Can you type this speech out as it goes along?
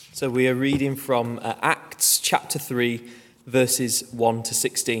So we are reading from Acts chapter 3, verses 1 to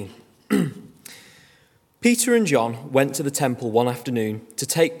 16. Peter and John went to the temple one afternoon to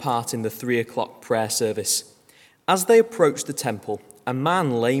take part in the 3:00 prayer service. As they approached the temple, a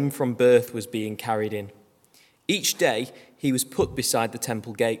man lame from birth was being carried in. Each day he was put beside the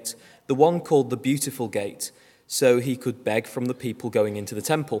temple gate, the one called the Beautiful Gate, so he could beg from the people going into the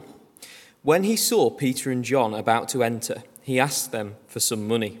temple. When he saw Peter and John about to enter, he asked them for some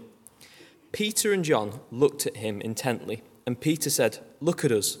money. Peter and John looked at him intently, and Peter said, "Look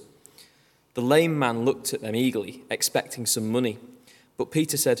at us." The lame man looked at them eagerly, expecting some money. But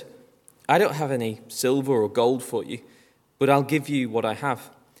Peter said, "I don't have any silver or gold for you, but I'll give you what I have.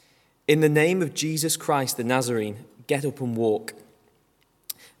 In the name of Jesus Christ the Nazarene, get up and walk."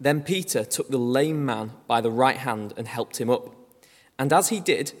 Then Peter took the lame man by the right hand and helped him up. And as he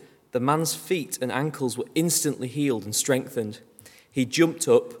did, the man's feet and ankles were instantly healed and strengthened. He jumped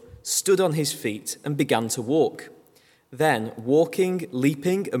up, stood on his feet, and began to walk. Then, walking,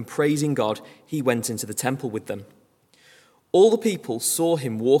 leaping, and praising God, he went into the temple with them. All the people saw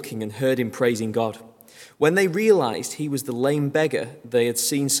him walking and heard him praising God. When they realized he was the lame beggar they had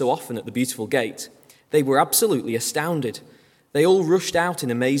seen so often at the Beautiful Gate, they were absolutely astounded. They all rushed out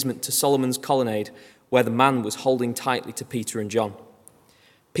in amazement to Solomon's colonnade, where the man was holding tightly to Peter and John.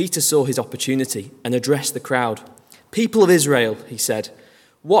 Peter saw his opportunity and addressed the crowd. "People of Israel," he said,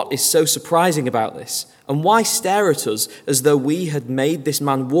 "what is so surprising about this? And why stare at us as though we had made this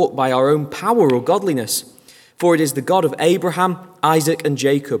man walk by our own power or godliness? For it is the God of Abraham, Isaac, and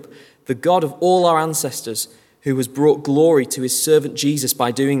Jacob, the God of all our ancestors, who has brought glory to his servant Jesus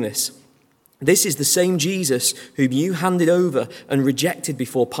by doing this. This is the same Jesus whom you handed over and rejected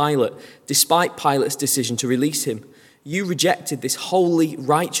before Pilate, despite Pilate's decision to release him. You rejected this holy,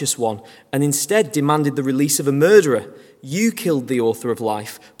 righteous one and instead demanded the release of a murderer. You killed the author of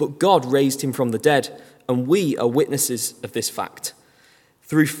life, but God raised him from the dead, and we are witnesses of this fact.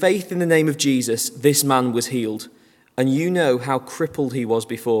 Through faith in the name of Jesus, this man was healed, and you know how crippled he was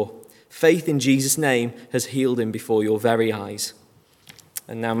before. Faith in Jesus' name has healed him before your very eyes."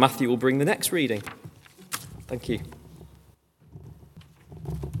 And now Matthew will bring the next reading. Thank you.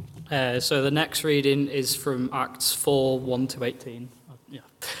 So the next reading is from Acts 4, 1 to 18.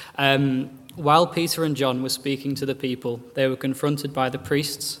 While Peter and John were speaking to the people, they were confronted by the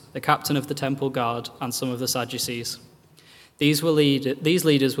priests, the captain of the temple guard, and some of the Sadducees. These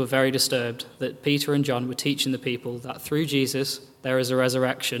leaders were very disturbed that Peter and John were teaching the people that through Jesus there is a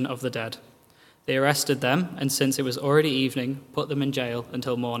resurrection of the dead. They arrested them, and since it was already evening, put them in jail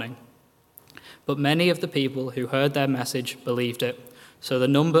until morning. But many of the people who heard their message believed it, so the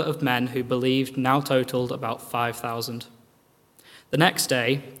number of men who believed now totaled about 5,000. The next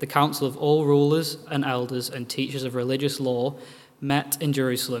day, the council of all rulers and elders and teachers of religious law met in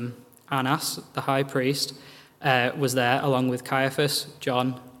Jerusalem. Annas, the high priest, was there along with Caiaphas,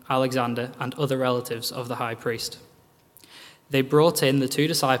 John, Alexander, and other relatives of the high priest. They brought in the 2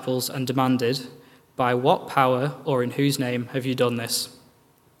 disciples and demanded, "By what power or in whose name have you done this?"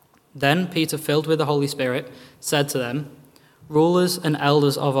 Then Peter, filled with the Holy Spirit, said to them, "Rulers and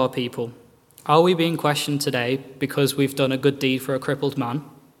elders of our people, are we being questioned today because we've done a good deed for a crippled man?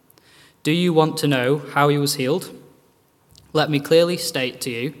 Do you want to know how he was healed? Let me clearly state to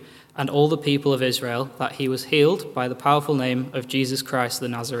you and all the people of Israel that he was healed by the powerful name of Jesus Christ the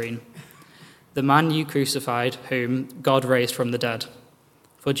Nazarene, the man you crucified, whom God raised from the dead.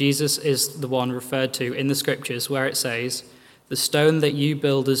 For Jesus is the one referred to in the scriptures where it says, 'The stone that you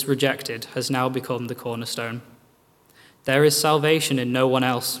builders rejected has now become the cornerstone.' There is salvation in no one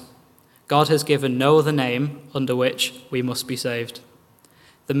else. God has given no other name under which we must be saved."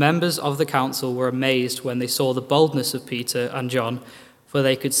 The members of the council were amazed when they saw the boldness of Peter and John, for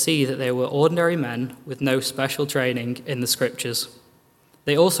they could see that they were ordinary men with no special training in the scriptures.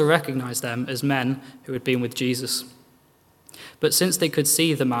 They also recognized them as men who had been with Jesus. But since they could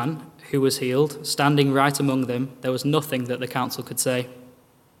see the man who was healed standing right among them, there was nothing that the council could say.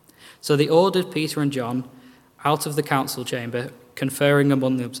 So they ordered Peter and John out of the council chamber, conferring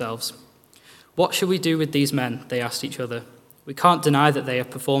among themselves. "What shall we do with these men?" they asked each other. "We can't deny that they have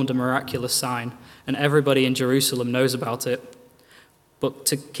performed a miraculous sign, and everybody in Jerusalem knows about it. But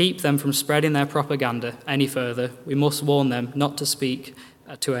to keep them from spreading their propaganda any further, we must warn them not to speak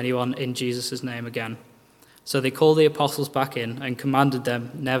to anyone in Jesus' name again." So they called the apostles back in and commanded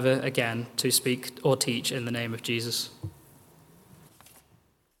them never again to speak or teach in the name of Jesus.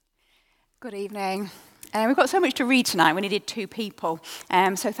 Good evening. We've got so much to read tonight. We needed 2 people.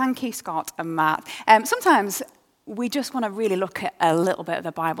 So thank you, Scott and Matt. Sometimes we just want to really look at a little bit of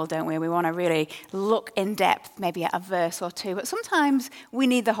the Bible, don't we? We want to really look in depth, maybe at a verse or two. But sometimes we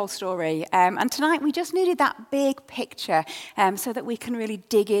need the whole story. And tonight we just needed that big picture so that we can really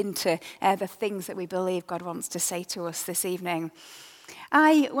dig into the things that we believe God wants to say to us this evening.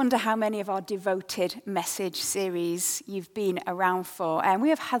 I wonder how many of our devoted message series you've been around for. And we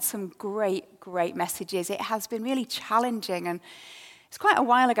have had some great messages. It has been really challenging, and it's quite a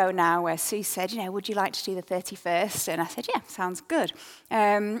while ago now where Sue said, would you like to do the 31st? And I said, yeah, sounds good.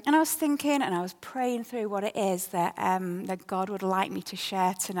 And I was thinking and I was praying through what it is that God would like me to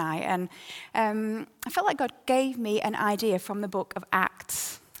share tonight. And I felt like God gave me an idea from the book of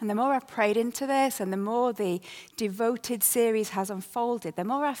Acts. And the more I've prayed into this and the more the devoted series has unfolded, the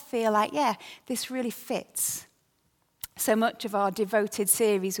more I feel like, this really fits. So much of our devoted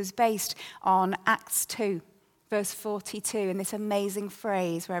series was based on Acts 2. Verse 42, and this amazing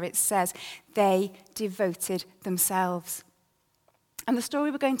phrase where it says, they devoted themselves. And the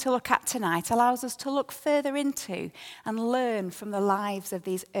story we're going to look at tonight allows us to look further into and learn from the lives of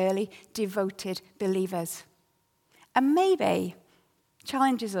these early devoted believers. And maybe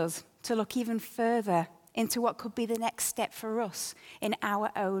challenges us to look even further into what could be the next step for us in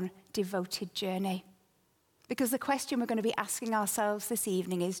our own devoted journey. Because the question we're going to be asking ourselves this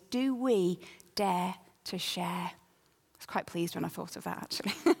evening is, do we dare to share? I was quite pleased when I thought of that,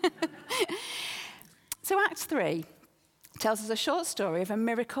 actually. So Acts 3 tells us a short story of a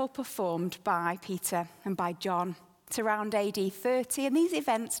miracle performed by Peter and by John. It's around AD 30, and these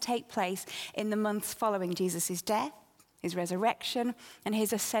events take place in the months following Jesus' death, his resurrection, and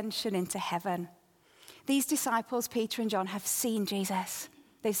his ascension into heaven. These disciples, Peter and John, have seen Jesus.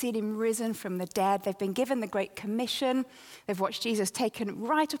 They've seen him risen from the dead. They've been given the Great Commission. They've watched Jesus taken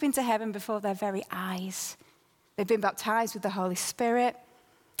right up into heaven before their very eyes. They've been baptized with the Holy Spirit.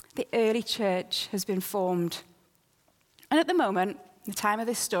 The early church has been formed. And at the moment, the time of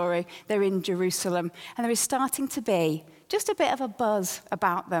this story, they're in Jerusalem. And there is starting to be just a bit of a buzz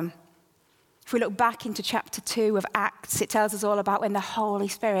about them. If we look back into chapter 2 of Acts, it tells us all about when the Holy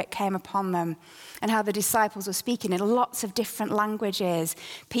Spirit came upon them and how the disciples were speaking in lots of different languages.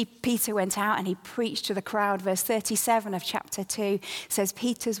 Peter went out and he preached to the crowd. Verse 37 of chapter 2 says,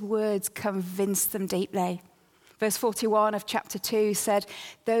 Peter's words convinced them deeply. Verse 41 of chapter 2 said,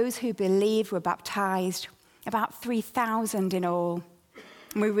 those who believed were baptized, about 3,000 in all.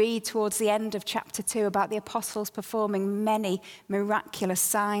 And we read towards the end of chapter 2 about the apostles performing many miraculous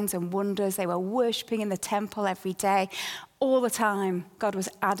signs and wonders. They were worshipping in the temple every day. All the time, God was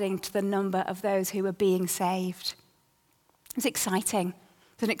adding to the number of those who were being saved. It's exciting.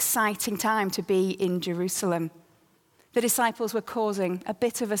 It's an exciting time to be in Jerusalem. The disciples were causing a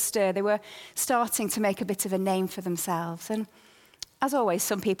bit of a stir. They were starting to make a bit of a name for themselves. And as always,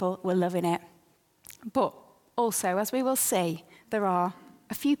 some people were loving it. But also, as we will see, there are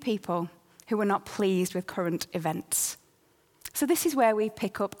a few people who were not pleased with current events. So this is where we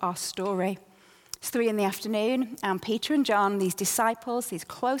pick up our story. It's 3 p.m, and Peter and John, these disciples, these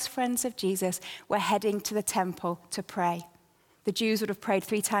close friends of Jesus, were heading to the temple to pray. The Jews would have prayed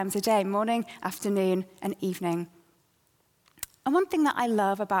 3 times a day, morning, afternoon, and evening. And one thing that I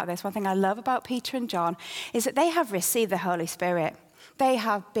love about this, one thing I love about Peter and John, is that they have received the Holy Spirit. They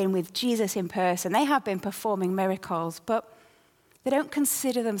have been with Jesus in person. They have been performing miracles, but they don't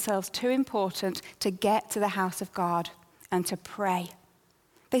consider themselves too important to get to the house of God and to pray.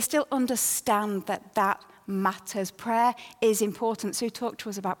 They still understand that matters. Prayer is important. Sue talked to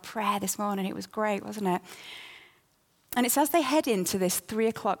us about prayer this morning. It was great, wasn't it? And it's as they head into this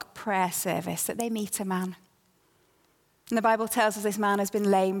 3:00 prayer service that they meet a man. And the Bible tells us this man has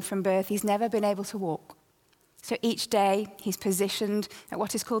been lame from birth. He's never been able to walk. So each day he's positioned at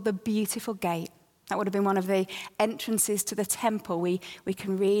what is called the Beautiful Gate. That would have been one of the entrances to the temple. We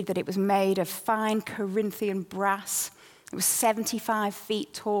can read that it was made of fine Corinthian brass. It was 75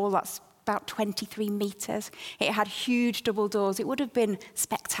 feet tall. That's about 23 meters. It had huge double doors. It would have been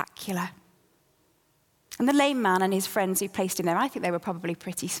spectacular. And the lame man and his friends who placed him there, I think they were probably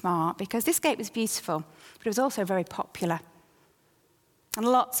pretty smart because this gate was beautiful, but it was also very popular. And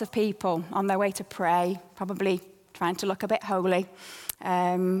lots of people on their way to pray, probably trying to look a bit holy,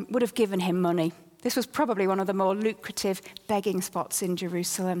 would have given him money. This was probably one of the more lucrative begging spots in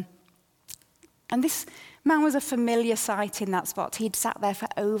Jerusalem. And this man was a familiar sight in that spot. He'd sat there for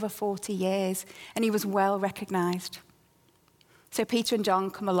over 40 years, and he was well recognized. So Peter and John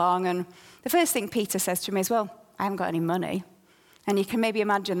come along, and the first thing Peter says to him is, well, I haven't got any money. And you can maybe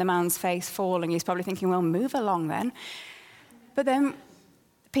imagine the man's face falling. He's probably thinking, well, move along then. But then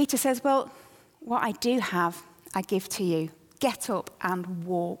Peter says, well, what I do have, I give to you. Get up and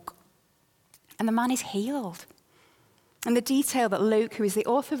walk. And the man is healed. And the detail that Luke, who is the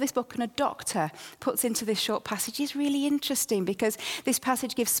author of this book and a doctor, puts into this short passage is really interesting because this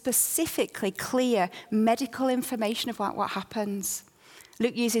passage gives specifically clear medical information about what happens.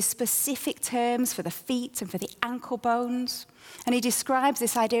 Luke uses specific terms for the feet and for the ankle bones, and he describes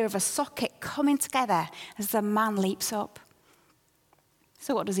this idea of a socket coming together as the man leaps up.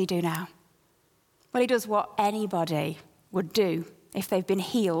 So what does he do now? Well, he does what anybody would do if they've been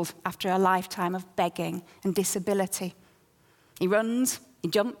healed after a lifetime of begging and disability. He runs, he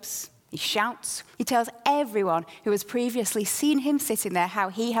jumps, he shouts. He tells everyone who has previously seen him sitting there how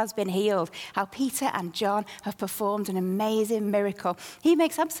he has been healed, how Peter and John have performed an amazing miracle. He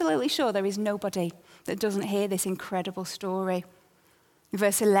makes absolutely sure there is nobody that doesn't hear this incredible story.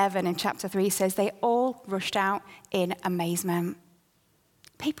 Verse 11 in chapter 3 says, they all rushed out in amazement.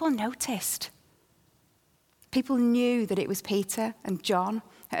 People noticed. People knew that it was Peter and John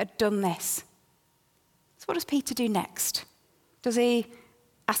that had done this. So what does Peter do next? Does he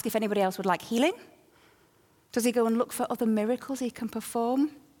ask if anybody else would like healing? Does he go and look for other miracles he can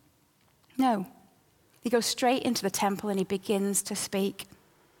perform? No. He goes straight into the temple and he begins to speak.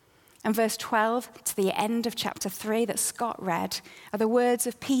 And verse 12 to the end of chapter 3 that Scott read are the words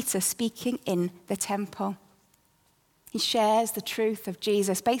of Peter speaking in the temple. He shares the truth of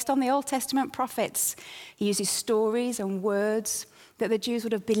Jesus based on the Old Testament prophets. He uses stories and words that the Jews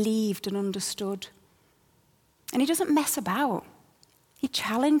would have believed and understood. And he doesn't mess about. He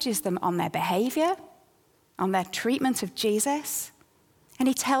challenges them on their behavior, on their treatment of Jesus, and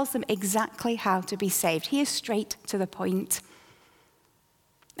he tells them exactly how to be saved. He is straight to the point.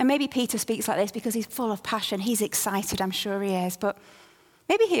 And maybe Peter speaks like this because he's full of passion. He's excited, I'm sure he is. But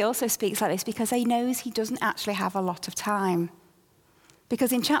maybe he also speaks like this because he knows he doesn't actually have a lot of time.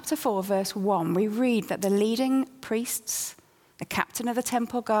 Because in chapter 4, verse 1, we read that the leading priests, the captain of the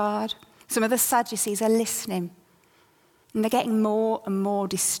temple guard, some of the Sadducees are listening. And they're getting more and more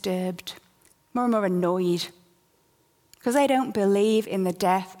disturbed, more and more annoyed, because they don't believe in the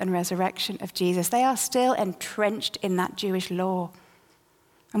death and resurrection of Jesus. They are still entrenched in that Jewish law.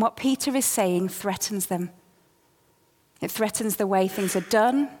 And what Peter is saying threatens them. It threatens the way things are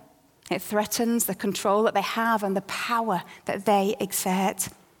done. It threatens the control that they have and the power that they exert.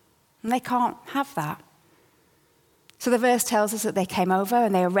 And they can't have that. So the verse tells us that they came over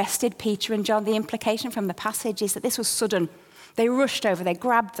and they arrested Peter and John. The implication from the passage is that this was sudden. They rushed over, they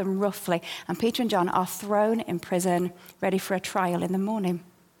grabbed them roughly, and Peter and John are thrown in prison, ready for a trial in the morning.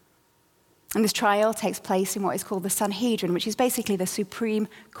 And this trial takes place in what is called the Sanhedrin, which is basically the supreme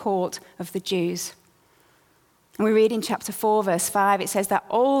court of the Jews. And we read in chapter 4, verse 5, it says that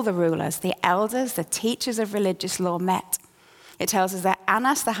all the rulers, the elders, the teachers of religious law met. It tells us that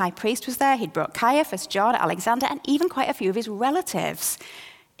Annas, the high priest, was there. He'd brought Caiaphas, John, Alexander, and even quite a few of his relatives.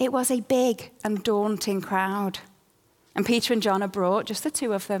 It was a big and daunting crowd. And Peter and John are brought, just the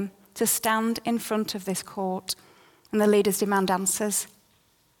two of them, to stand in front of this court. And the leaders demand answers.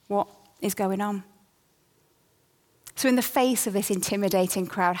 What is going on? So in the face of this intimidating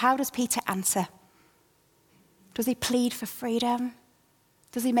crowd, how does Peter answer? Does he plead for freedom?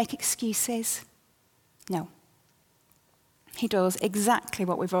 Does he make excuses? No. He does exactly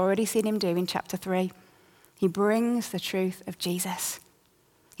what we've already seen him do in chapter 3. He brings the truth of Jesus.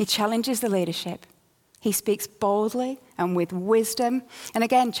 He challenges the leadership. He speaks boldly and with wisdom. And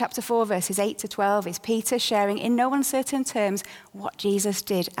again, chapter 4, verses 8 to 12 is Peter sharing in no uncertain terms what Jesus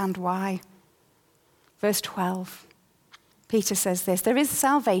did and why. Verse 12, Peter says this, there is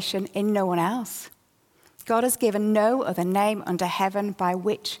salvation in no one else. God has given no other name under heaven by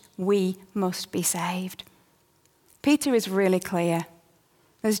which we must be saved. Peter is really clear.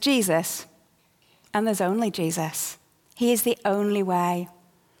 There's Jesus, and there's only Jesus. He is the only way.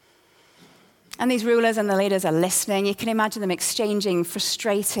 And these rulers and the leaders are listening. You can imagine them exchanging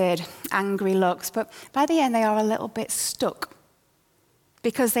frustrated, angry looks. But by the end, they are a little bit stuck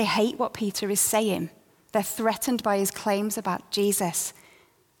because they hate what Peter is saying. They're threatened by his claims about Jesus,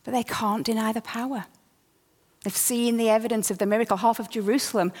 but they can't deny the power. They've seen the evidence of the miracle. Half of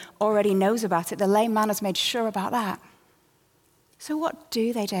Jerusalem already knows about it. The lame man has made sure about that. So what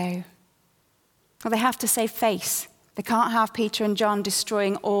do? Well, they have to save face. They can't have Peter and John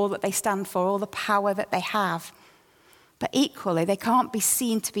destroying all that they stand for, all the power that they have. But equally, they can't be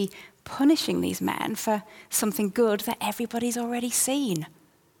seen to be punishing these men for something good that everybody's already seen.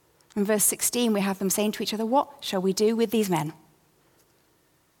 In verse 16, we have them saying to each other, what shall we do with these men?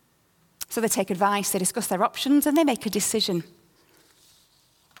 So they take advice, they discuss their options, and they make a decision.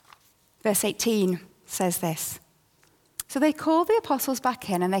 Verse 18 says this. So they called the apostles back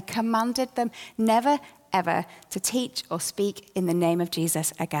in and they commanded them never, ever to teach or speak in the name of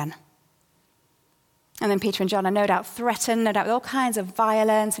Jesus again. And then Peter and John are no doubt threatened, no doubt with all kinds of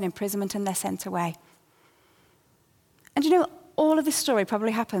violence and imprisonment, and they're sent away. And you know, all of this story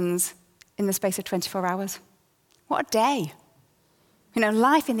probably happens in the space of 24 hours. What a day. You know,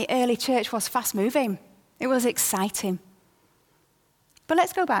 life in the early church was fast-moving. It was exciting. But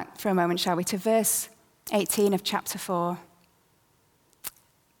let's go back for a moment, shall we, to verse 18 of chapter 4.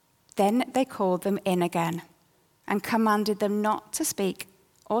 Then they called them in again and commanded them not to speak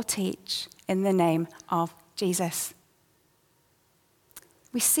or teach in the name of Jesus.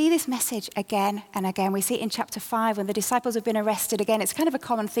 We see this message again and again. We see it in chapter 5 when the disciples have been arrested again. It's kind of a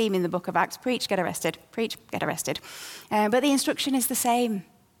common theme in the book of Acts. Preach, get arrested. Preach, get arrested. But the instruction is the same.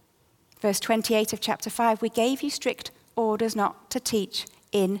 Verse 28 of chapter 5, we gave you strict orders not to teach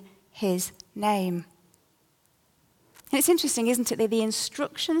in his name. And it's interesting, isn't it, that the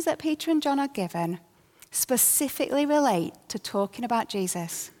instructions that Peter and John are given specifically relate to talking about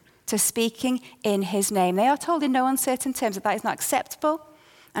Jesus, to speaking in his name. They are told in no uncertain terms that that is not acceptable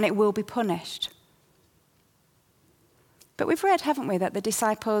and it will be punished. But we've read, haven't we, that the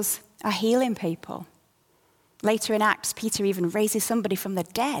disciples are healing people. Later in Acts, Peter even raises somebody from the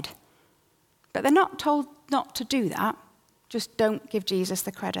dead. But they're not told not to do that. Just don't give Jesus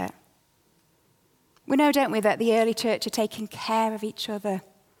the credit. We know, don't we, that the early church are taking care of each other.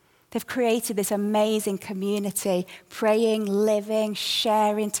 They've created this amazing community, praying, living,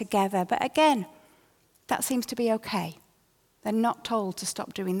 sharing together. But again, that seems to be okay. They're not told to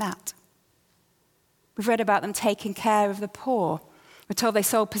stop doing that. We've read about them taking care of the poor. We're told they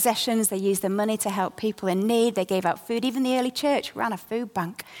sold possessions, they used the money to help people in need, they gave out food. Even the early church ran a food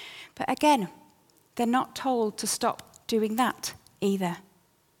bank. But again, they're not told to stop doing that either.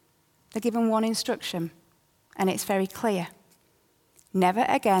 They're given one instruction, and it's very clear. Never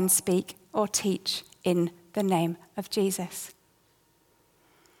again speak or teach in the name of Jesus.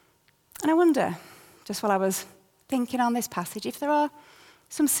 And I wonder, just while I was thinking on this passage, if there are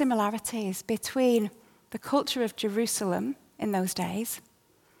some similarities between the culture of Jerusalem in those days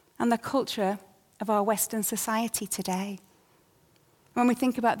and the culture of our Western society today. When we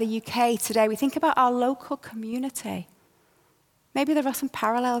think about the UK today, we think about our local community. Maybe there are some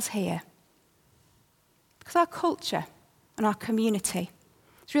parallels here. Because our culture and our community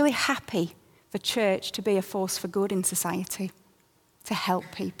is really happy for church to be a force for good in society, to help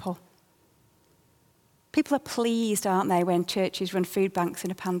people. People are pleased, aren't they, when churches run food banks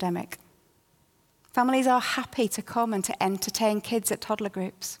in a pandemic? Families are happy to come and to entertain kids at toddler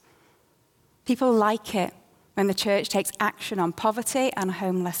groups. People like it when the church takes action on poverty and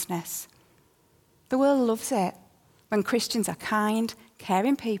homelessness. The world loves it when Christians are kind,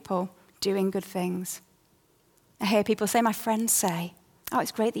 caring people, doing good things. I hear people say, my friends say, oh,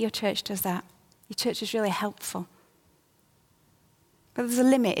 it's great that your church does that. Your church is really helpful. But there's a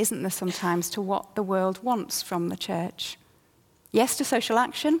limit, isn't there, sometimes, to what the world wants from the church. Yes to social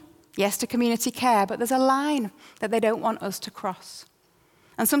action, yes to community care, but there's a line that they don't want us to cross.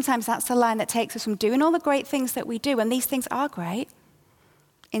 And sometimes that's the line that takes us from doing all the great things that we do, and these things are great,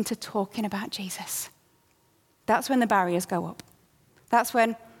 into talking about Jesus. That's when the barriers go up. That's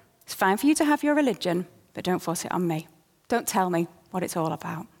when it's fine for you to have your religion, but don't force it on me. Don't tell me what it's all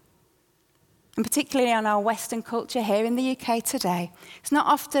about. And particularly in our Western culture here in the UK today, it's not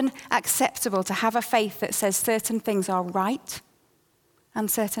often acceptable to have a faith that says certain things are right and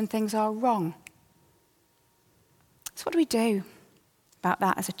certain things are wrong. So what do we do about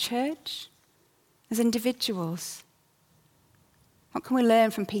that as a church, as individuals? What can we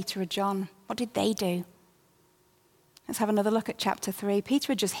learn from Peter or John? What did they do? Let's have another look at chapter 3.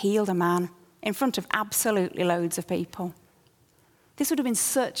 Peter had just healed a man in front of absolutely loads of people. This would have been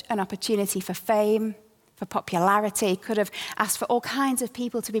such an opportunity for fame, for popularity. He could have asked for all kinds of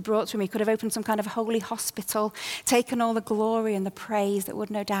people to be brought to him. He could have opened some kind of holy hospital, taken all the glory and the praise that would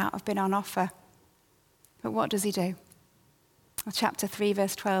no doubt have been on offer. But what does he do? Well, chapter 3,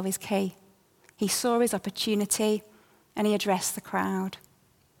 verse 12 is key. He saw his opportunity and he addressed the crowd.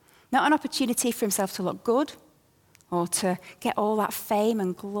 Not an opportunity for himself to look good or to get all that fame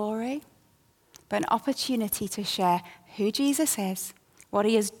and glory, but an opportunity to share who Jesus is, what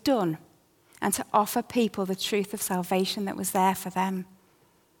he has done, and to offer people the truth of salvation that was there for them.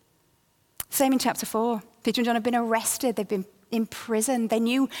 Same in chapter 4. Peter and John have been arrested. They've been imprisoned. They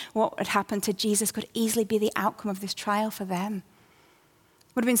knew what had happened to Jesus could easily be the outcome of this trial for them.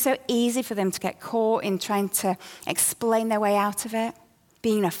 It would have been so easy for them to get caught in trying to explain their way out of it,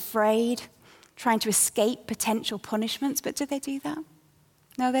 being afraid, trying to escape potential punishments. But do they do that?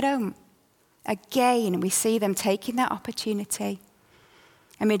 No, they don't. Again, we see them taking that opportunity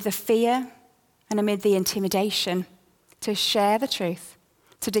amid the fear and amid the intimidation to share the truth,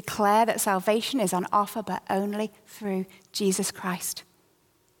 to declare that salvation is on offer, but only through Jesus Christ.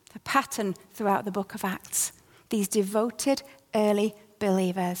 The pattern throughout the book of Acts, these devoted early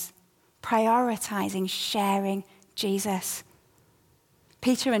believers prioritizing sharing Jesus.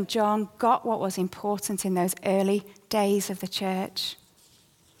 Peter and John got what was important in those early days of the church.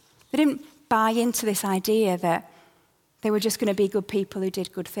 They didn't buy into this idea that they were just going to be good people who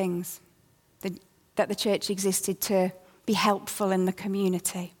did good things, that the church existed to be helpful in the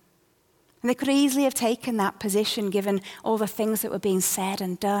community. And they could easily have taken that position given all the things that were being said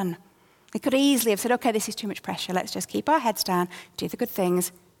and done. They could easily have said, okay, this is too much pressure. Let's just keep our heads down, do the good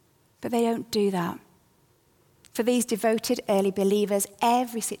things. But they don't do that. For these devoted early believers,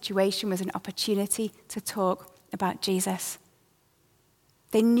 every situation was an opportunity to talk about Jesus.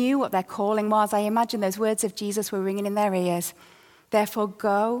 They knew what their calling was. I imagine those words of Jesus were ringing in their ears. Therefore,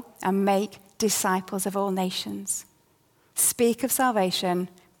 go and make disciples of all nations. Speak of salvation,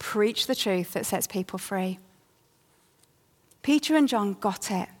 preach the truth that sets people free. Peter and John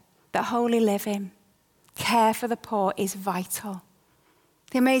got it, that holy living, care for the poor is vital.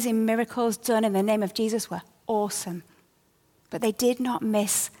 The amazing miracles done in the name of Jesus were awesome, but they did not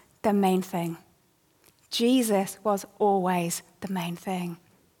miss the main thing. Jesus was always the main thing.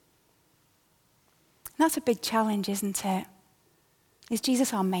 And that's a big challenge, isn't it? Is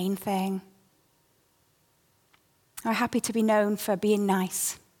Jesus our main thing? Are we happy to be known for being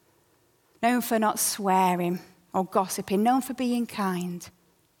nice, known for not swearing or gossiping, known for being kind?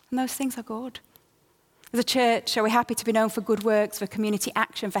 And those things are good. As a church, are we happy to be known for good works, for community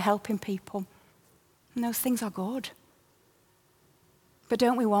action, for helping people? And those things are good. But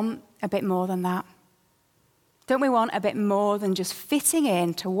don't we want a bit more than that? Don't we want a bit more than just fitting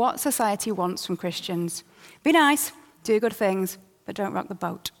in to what society wants from Christians? Be nice, do good things, but don't rock the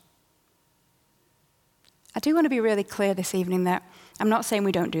boat. I do want to be really clear this evening that I'm not saying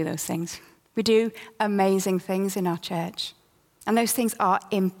we don't do those things. We do amazing things in our church. And those things are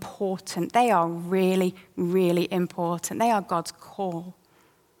important. They are really, really important. They are God's call.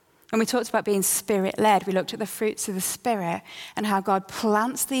 When we talked about being Spirit-led, we looked at the fruits of the Spirit and how God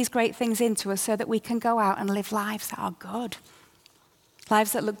plants these great things into us so that we can go out and live lives that are good,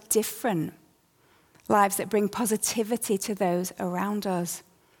 lives that look different, lives that bring positivity to those around us.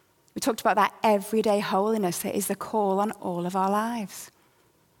 We talked about that everyday holiness that is the call on all of our lives.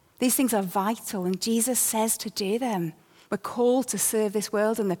 These things are vital, and Jesus says to do them. We're called to serve this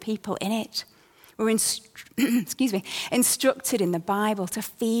world and the people in it. We're instructed in the Bible to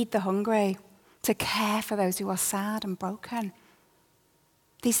feed the hungry, to care for those who are sad and broken.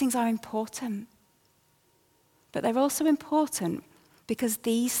 These things are important. But they're also important because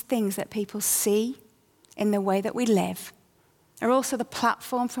these things that people see in the way that we live are also the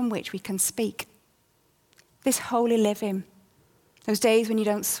platform from which we can speak. This holy living, those days when you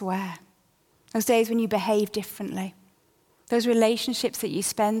don't swear, those days when you behave differently, those relationships that you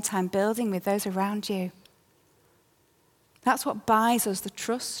spend time building with those around you. That's what buys us the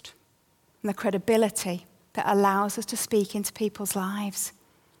trust and the credibility that allows us to speak into people's lives.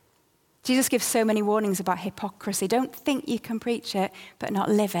 Jesus gives so many warnings about hypocrisy. Don't think you can preach it, but not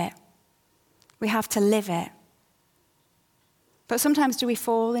live it. We have to live it. But sometimes do we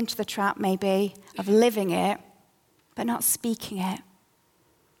fall into the trap, maybe, of living it, but not speaking it?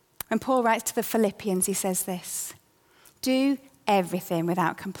 When Paul writes to the Philippians, he says this: do everything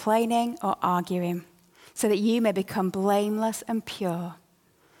without complaining or arguing, so that you may become blameless and pure,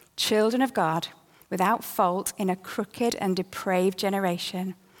 children of God, without fault in a crooked and depraved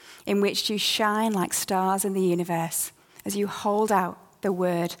generation, in which you shine like stars in the universe, as you hold out the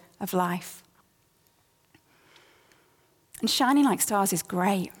word of life. And shining like stars is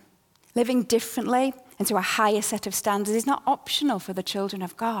great. Living differently and to a higher set of standards is not optional for the children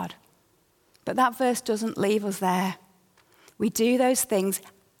of God. But that verse doesn't leave us there. We do those things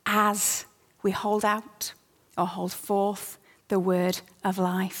as we hold out or hold forth the word of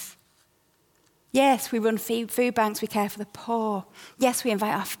life. Yes, we run food banks, we care for the poor. Yes, we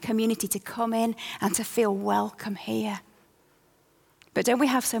invite our community to come in and to feel welcome here. But don't we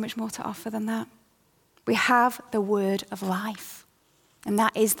have so much more to offer than that? We have the word of life, and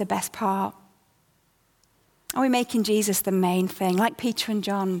that is the best part. Are we making Jesus the main thing, like Peter and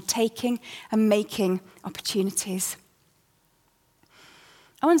John, taking and making opportunities?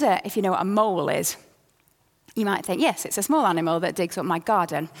 I wonder if you know what a mole is. You might think, yes, it's a small animal that digs up my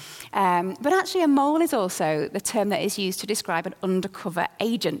garden. But actually a mole is also the term that is used to describe an undercover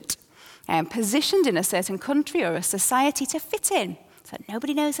agent, positioned in a certain country or a society to fit in, so that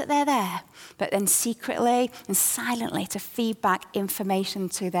nobody knows that they're there, but then secretly and silently to feed back information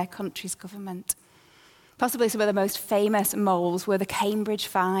to their country's government. Possibly some of the most famous moles were the Cambridge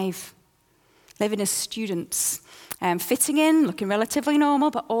Five, living as students, fitting in, looking relatively normal,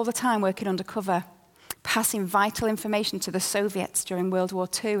 but all the time working undercover, passing vital information to the Soviets during World War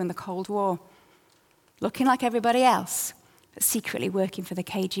II and the Cold War, looking like everybody else, but secretly working for the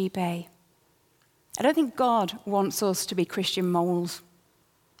KGB. I don't think God wants us to be Christian moles,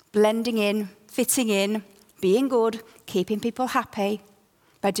 blending in, fitting in, being good, keeping people happy,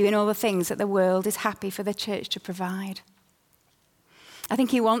 by doing all the things that the world is happy for the church to provide. I think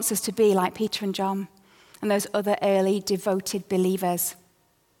he wants us to be like Peter and John and those other early devoted believers.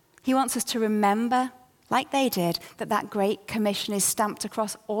 He wants us to remember, like they did, that Great Commission is stamped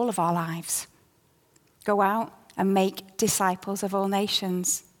across all of our lives. Go out and make disciples of all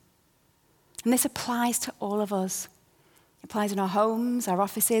nations. And this applies to all of us. It applies in our homes, our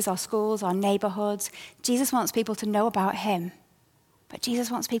offices, our schools, our neighborhoods. Jesus wants people to know about him. But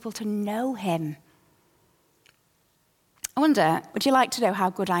Jesus wants people to know him. I wonder, would you like to know how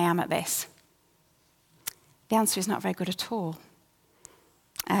good I am at this? The answer is not very good at all.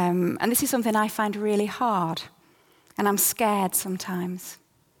 And this is something I find really hard. And I'm scared sometimes.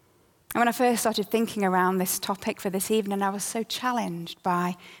 And when I first started thinking around this topic for this evening, I was so challenged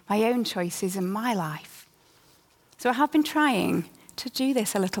by my own choices in my life. So I have been trying to do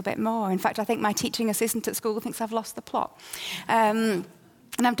this a little bit more. In fact, I think my teaching assistant at school thinks I've lost the plot. And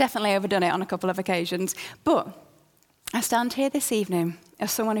I've definitely overdone it on a couple of occasions. But I stand here this evening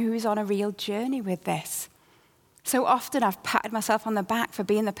as someone who is on a real journey with this. So often I've patted myself on the back for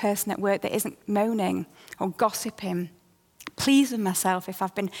being the person at work that isn't moaning or gossiping, pleased with myself if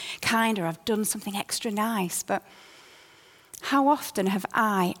I've been kind or I've done something extra nice. But how often have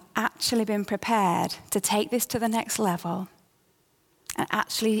I actually been prepared to take this to the next level and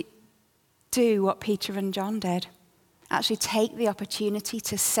actually do what Peter and John did? Actually take the opportunity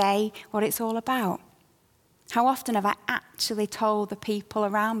to say what it's all about. How often have I actually told the people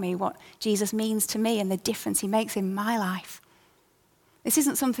around me what Jesus means to me and the difference he makes in my life? This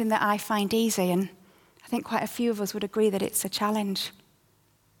isn't something that I find easy, and I think quite a few of us would agree that it's a challenge.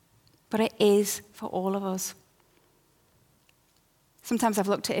 But it is for all of us. Sometimes I've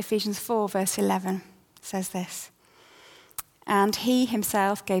looked at Ephesians 4, verse 11. It says this: "And he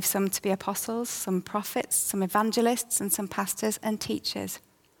himself gave some to be apostles, some prophets, some evangelists, and some pastors and teachers."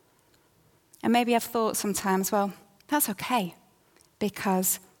 And maybe I've thought sometimes, well, that's okay,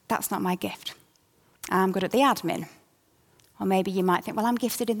 because that's not my gift. I'm good at the admin. Or maybe you might think, well, I'm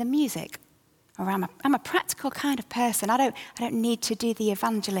gifted in the music. Or I'm a practical kind of person. I don't need to do the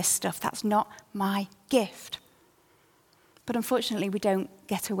evangelist stuff. That's not my gift. But unfortunately, we don't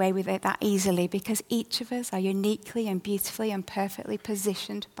get away with it that easily, because each of us are uniquely and beautifully and perfectly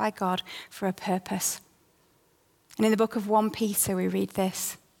positioned by God for a purpose. And in the book of 1 Peter, we read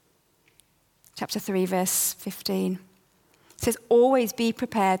this. Chapter 3, verse 15. It says, "Always be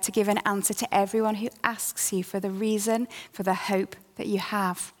prepared to give an answer to everyone who asks you for the reason for the hope that you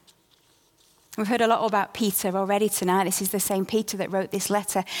have." We've heard a lot about Peter already tonight. This is the same Peter that wrote this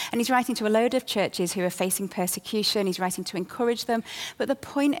letter. And he's writing to a load of churches who are facing persecution. He's writing to encourage them. But the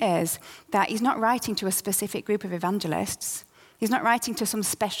point is that he's not writing to a specific group of evangelists. He's not writing to some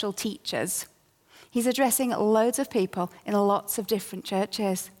special teachers. He's addressing loads of people in lots of different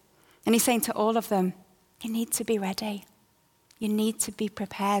churches. And he's saying to all of them, you need to be ready. You need to be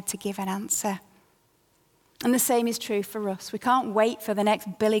prepared to give an answer. And the same is true for us. We can't wait for the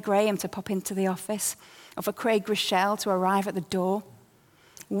next Billy Graham to pop into the office or for Craig Rochelle to arrive at the door.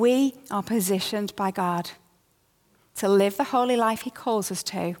 We are positioned by God to live the holy life he calls us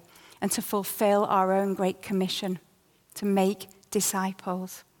to and to fulfill our own great commission, to make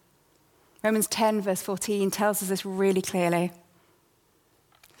disciples. Romans 10, verse 14 tells us this really clearly.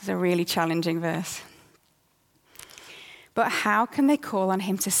 It's a really challenging verse. "But how can they call on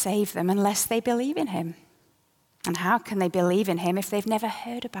him to save them unless they believe in him? And how can they believe in him if they've never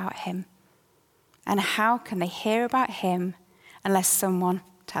heard about him? And how can they hear about him unless someone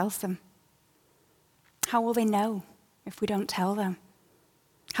tells them? How will they know if we don't tell them?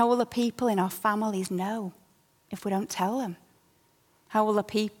 How will the people in our families know if we don't tell them? How will the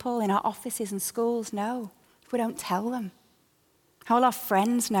people in our offices and schools know if we don't tell them? How will our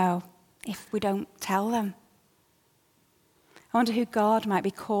friends know if we don't tell them?" I wonder who God might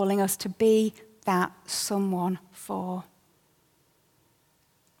be calling us to be that someone for.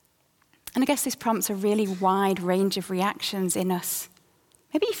 And I guess this prompts a really wide range of reactions in us.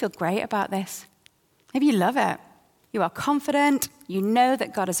 Maybe you feel great about this. Maybe you love it. You are confident. You know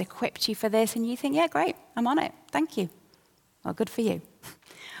that God has equipped you for this, and you think, yeah, great, I'm on it. Thank you. Well, good for you.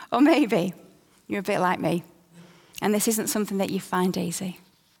 Or maybe you're a bit like me, and this isn't something that you find easy.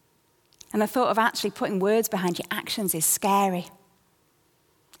 And the thought of actually putting words behind your actions is scary.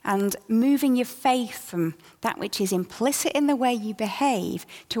 And moving your faith from that which is implicit in the way you behave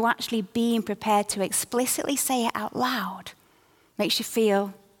to actually being prepared to explicitly say it out loud makes you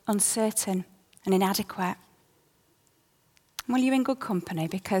feel uncertain and inadequate. Well, you're in good company,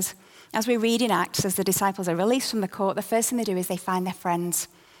 because as we read in Acts, as the disciples are released from the court, the first thing they do is they find their friends.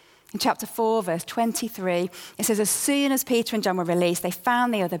 In chapter 4, verse 23, it says, as soon as Peter and John were released, they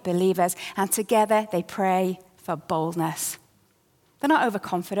found the other believers, and together they pray for boldness. They're not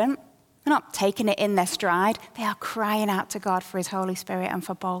overconfident. They're not taking it in their stride. They are crying out to God for his Holy Spirit and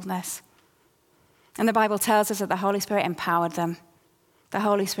for boldness. And the Bible tells us that the Holy Spirit empowered them. The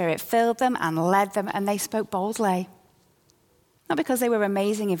Holy Spirit filled them and led them, and they spoke boldly. Not because they were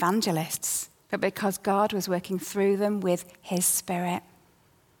amazing evangelists, but because God was working through them with his Spirit.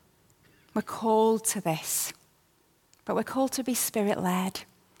 We're called to this, but we're called to be Spirit-led,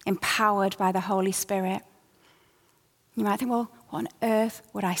 empowered by the Holy Spirit. You might think, well, what on earth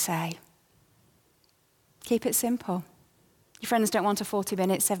would I say? Keep it simple. Your friends don't want a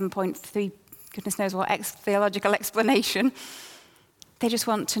 40-minute, 7.3, goodness knows what, theological explanation. They just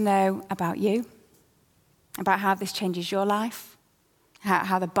want to know about you, about how this changes your life,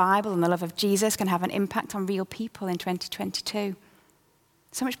 how the Bible and the love of Jesus can have an impact on real people in 2022.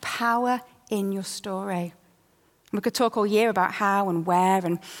 So much power in your story. We could talk all year about how and where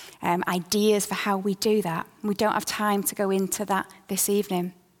and ideas for how we do that. We don't have time to go into that this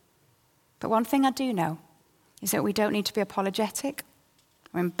evening. But one thing I do know is that we don't need to be apologetic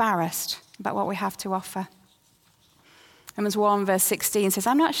or embarrassed about what we have to offer. Romans 1 verse 16 says,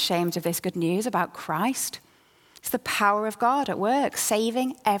 I'm not ashamed of this good news about Christ. It's the power of God at work,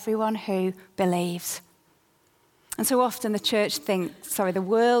 saving everyone who believes. And so often the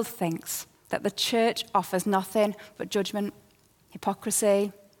world thinks that the church offers nothing but judgment,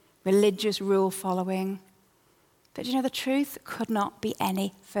 hypocrisy, religious rule following. But the truth could not be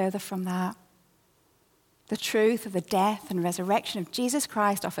any further from that. The truth of the death and resurrection of Jesus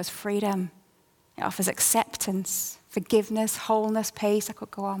Christ offers freedom. It offers acceptance, forgiveness, wholeness, peace. I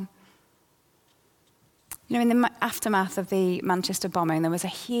could go on. In the aftermath of the Manchester bombing, there was a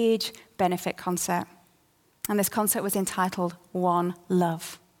huge benefit concert. And this concert was entitled One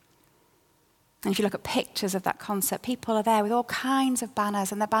Love. And if you look at pictures of that concert, people are there with all kinds of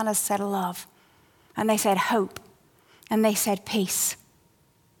banners, and the banners said love, and they said hope, and they said peace.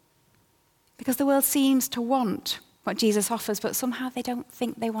 Because the world seems to want what Jesus offers, but somehow they don't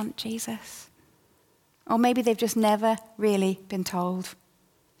think they want Jesus. Or maybe they've just never really been told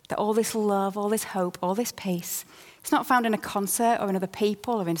that all this love, all this hope, all this peace, it's not found in a concert or in other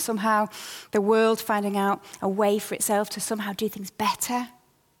people or in somehow the world finding out a way for itself to somehow do things better.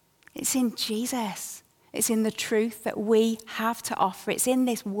 It's in Jesus. It's in the truth that we have to offer. It's in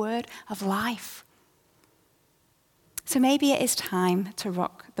this word of life. So maybe it is time to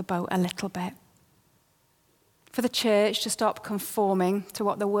rock the boat a little bit. For the church to stop conforming to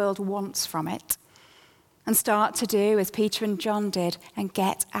what the world wants from it and start to do as Peter and John did and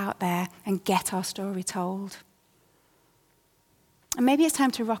get out there and get our story told. And maybe it's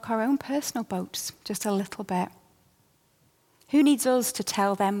time to rock our own personal boats just a little bit. Who needs us to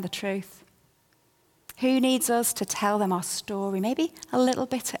tell them the truth? Who needs us to tell them our story, maybe a little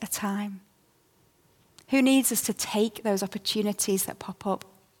bit at a time? Who needs us to take those opportunities that pop up,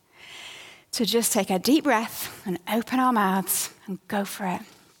 to just take a deep breath and open our mouths and go for it?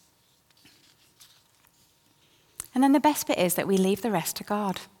 And then the best bit is that we leave the rest to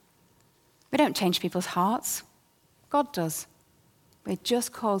God. We don't change people's hearts. God does. We're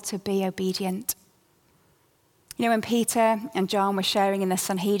just called to be obedient. When Peter and John were sharing in the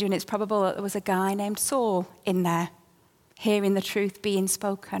Sanhedrin, it's probable that there was a guy named Saul in there, hearing the truth being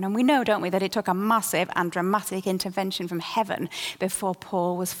spoken. And we know, don't we, that it took a massive and dramatic intervention from heaven before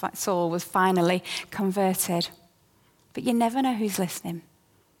Saul was finally converted. But you never know who's listening,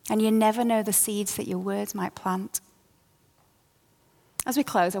 and you never know the seeds that your words might plant. As we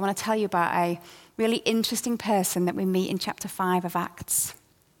close, I want to tell you about a really interesting person that we meet in chapter 5 of Acts.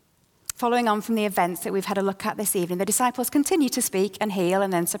 Following on from the events that we've had a look at this evening, the disciples continue to speak and heal,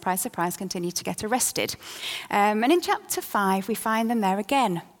 and then, surprise, surprise, continue to get arrested. And in chapter 5, we find them there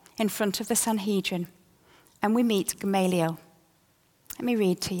again in front of the Sanhedrin, and we meet Gamaliel. Let me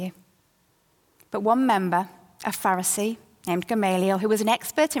read to you. But one member, a Pharisee named Gamaliel, who was an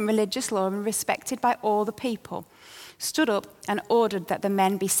expert in religious law and respected by all the people, stood up and ordered that the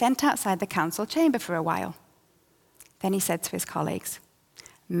men be sent outside the council chamber for a while. Then he said to his colleagues,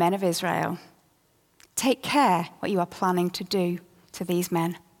 "Men of Israel, take care what you are planning to do to these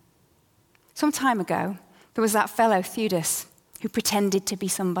men. Some time ago, there was that fellow Theudas who pretended to be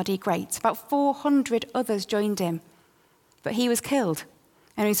somebody great. About 400 others joined him, but he was killed,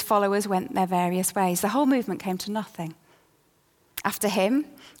 and his followers went their various ways. The whole movement came to nothing. After him,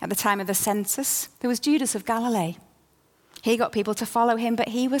 at the time of the census, there was Judas of Galilee. He got people to follow him, but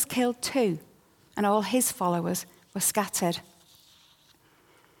he was killed too, and all his followers were scattered.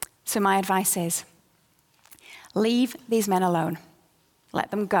 So my advice is, leave these men alone. Let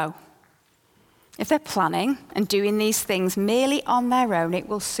them go. If they're planning and doing these things merely on their own, it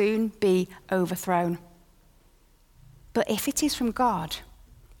will soon be overthrown. But if it is from God,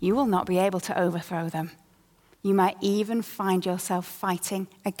 you will not be able to overthrow them. You might even find yourself fighting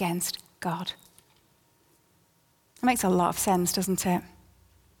against God. It makes a lot of sense, doesn't it?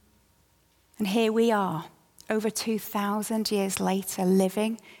 And here we are, over 2,000 years later,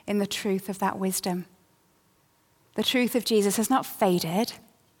 living in the truth of that wisdom. The truth of Jesus has not faded.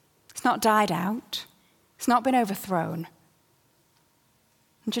 It's not died out. It's not been overthrown.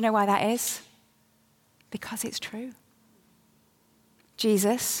 And do you know why that is? Because it's true.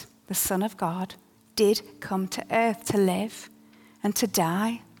 Jesus, the Son of God, did come to earth to live and to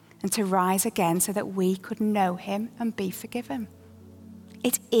die and to rise again so that we could know him and be forgiven.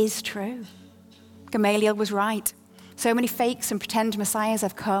 It is true. Gamaliel was right. So many fakes and pretend messiahs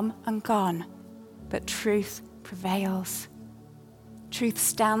have come and gone, but truth prevails. Truth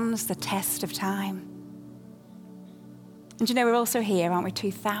stands the test of time. And you know, we're also here, aren't we,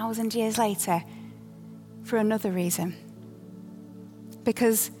 2,000 years later, for another reason.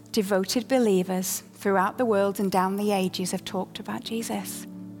 Because devoted believers throughout the world and down the ages have talked about Jesus.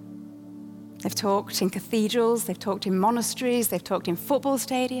 They've talked in cathedrals, they've talked in monasteries, they've talked in football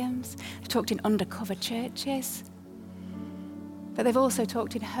stadiums, they've talked in undercover churches. But they've also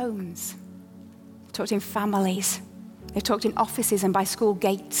talked in homes, they've talked in families, they've talked in offices and by school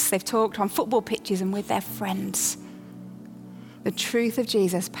gates, they've talked on football pitches and with their friends. The truth of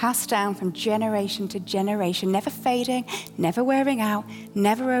Jesus passed down from generation to generation, never fading, never wearing out,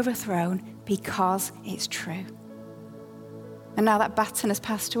 never overthrown, because it's true. And now that baton has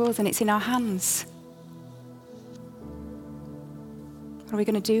passed to us and it's in our hands. What are we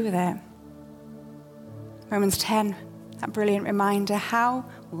going to do with it? Romans 10, that brilliant reminder, how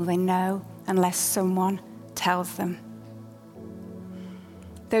will they know unless someone tells them?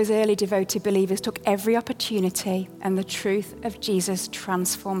 Those early devoted believers took every opportunity, and the truth of Jesus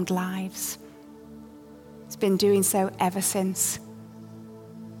transformed lives. It's been doing so ever since.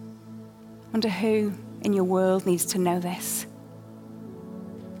 I wonder who in your world needs to know this?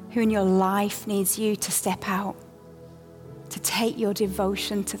 Who in your life needs you to step out, to take your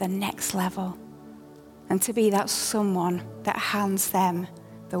devotion to the next level, and to be that someone that hands them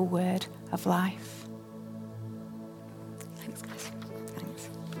the word of life? Thanks, guys. Thanks.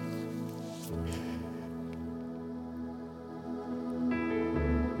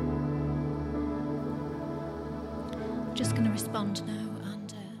 I'm just going to respond now.